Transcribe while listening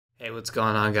Hey, what's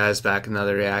going on, guys? Back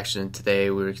another reaction. Today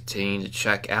we're continuing to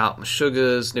check out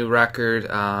Meshuggah's new record.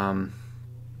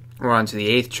 We're on to the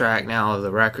 8th track now of the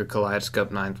record,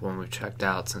 Kaleidoscope, 9th one we've checked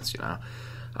out since,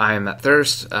 I Am That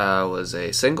Thirst was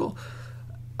a single.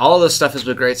 All this stuff has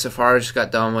been great so far. I just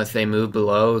got done with They Move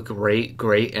Below, a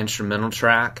great instrumental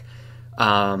track.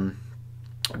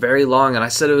 Very long, and I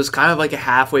said it was kind of like a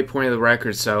halfway point of the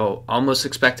record, so almost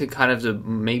expected kind of to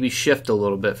maybe shift a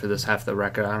little bit for this half of the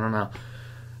record. I don't know.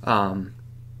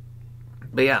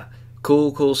 But yeah,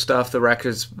 cool stuff. The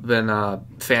record's been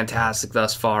fantastic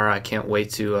thus far. I can't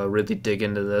wait to really dig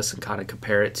into this and kind of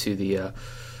compare it to the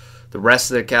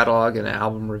rest of the catalog and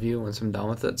album review once I'm done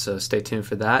with it. So stay tuned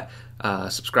for that.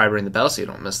 Subscribe, ring the bell so you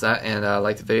don't miss that, and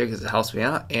like the video because it helps me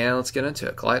out. And let's get into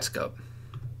it. Kaleidoscope.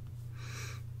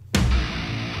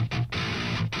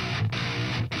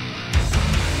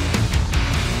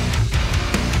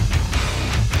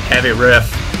 Heavy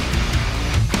riff.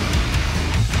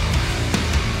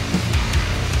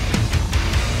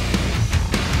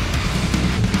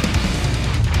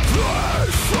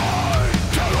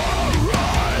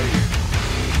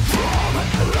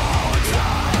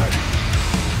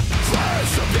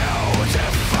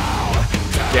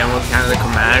 Again, with kind of the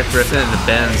chromatic riff and the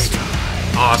bends,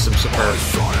 awesome, superb.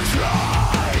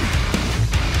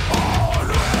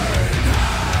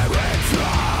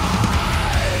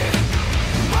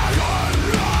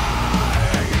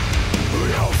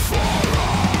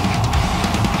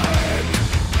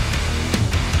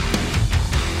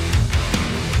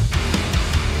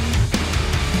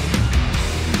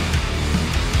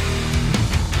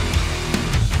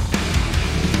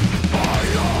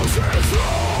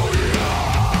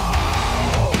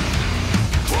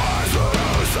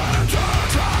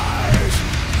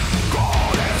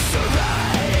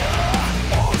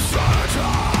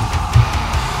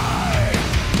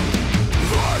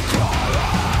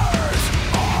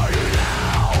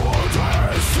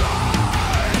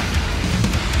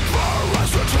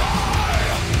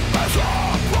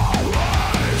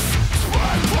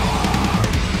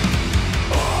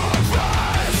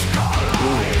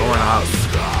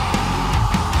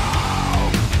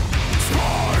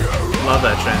 Love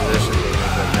that transition a little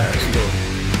bit there. It's cool.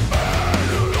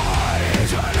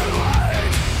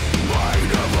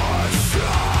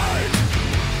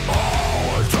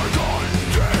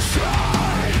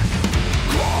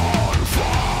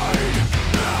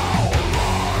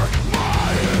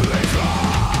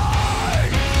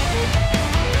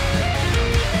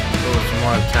 Some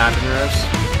more tapping riffs.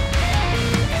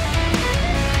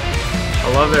 I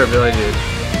love their ability to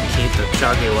keep the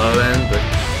chuggy low end, but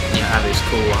you have these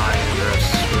cool high end riffs.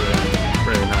 It's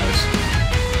really nice.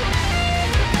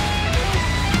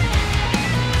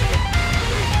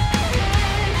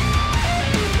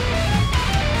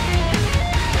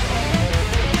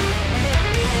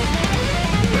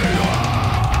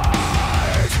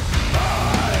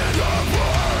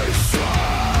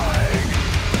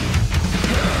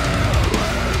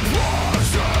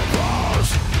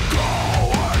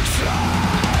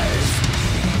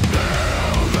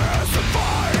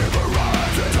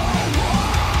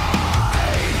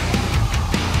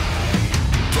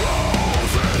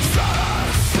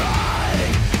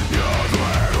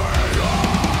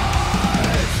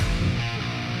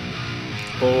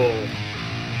 Oh,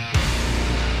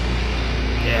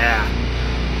 yeah.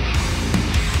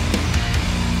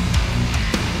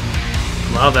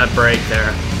 Love that break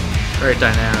there. Great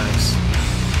dynamics.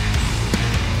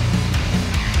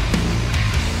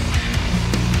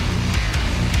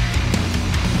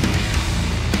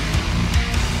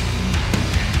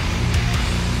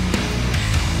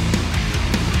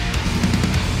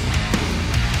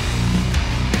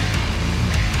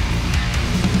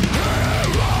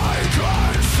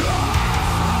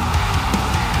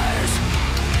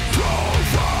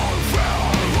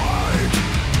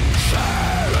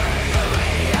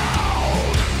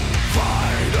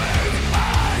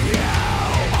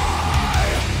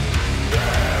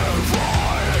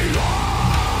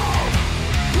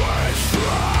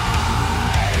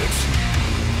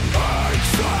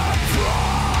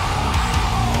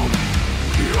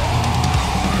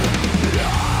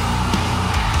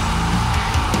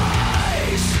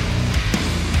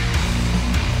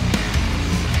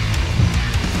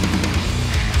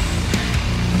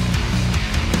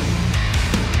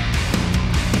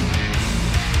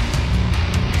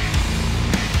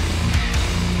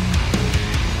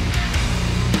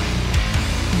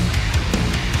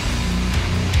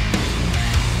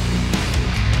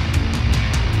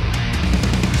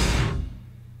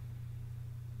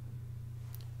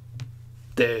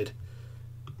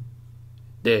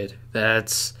 Dude,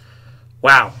 that's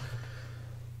wow.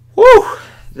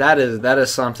 that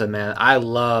is something, man. I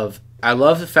love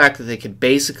the fact that they could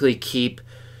basically keep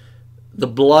the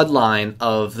bloodline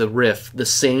of the riff the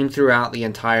same throughout the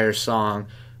entire song.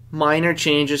 Minor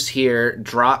changes here,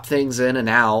 drop things in and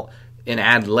out, and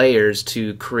add layers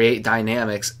to create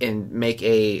dynamics and make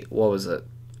a, what was it,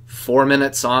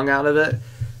 4-minute song out of it.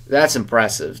 That's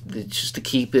impressive. Just to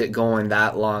keep it going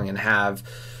that long and have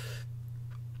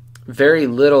very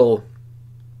little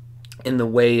in the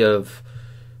way of,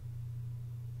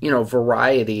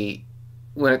 variety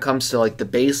when it comes to like the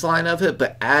baseline of it,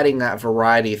 but adding that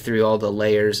variety through all the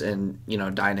layers and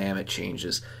dynamic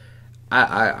changes.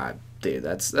 Dude,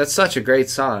 that's such a great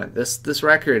song. This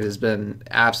record has been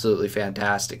absolutely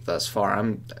fantastic thus far.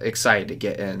 I'm excited to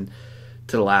get in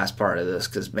to the last part of this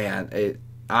because, man,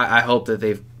 I hope that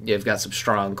they've got some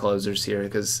strong closers here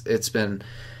because it's been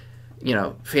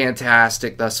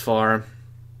fantastic thus far.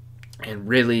 And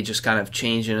really just kind of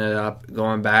changing it up,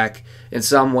 going back in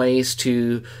some ways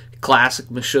to classic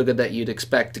Meshuggah that you'd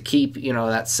expect to keep,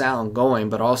 that sound going,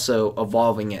 but also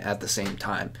evolving it at the same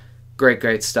time.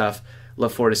 Great stuff.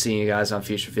 Look forward to seeing you guys on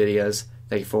future videos.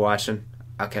 Thank you for watching.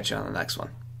 I'll catch you on the next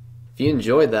one. If you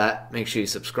enjoyed that, make sure you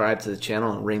subscribe to the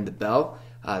channel and ring the bell.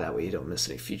 That way you don't miss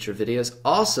any future videos.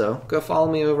 Also, go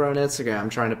follow me over on Instagram. I'm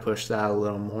trying to push that a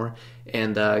little more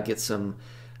and get some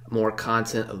more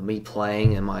content of me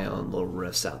playing and my own little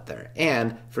riffs out there.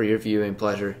 And for your viewing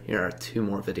pleasure, here are 2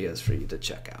 more videos for you to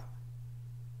check out.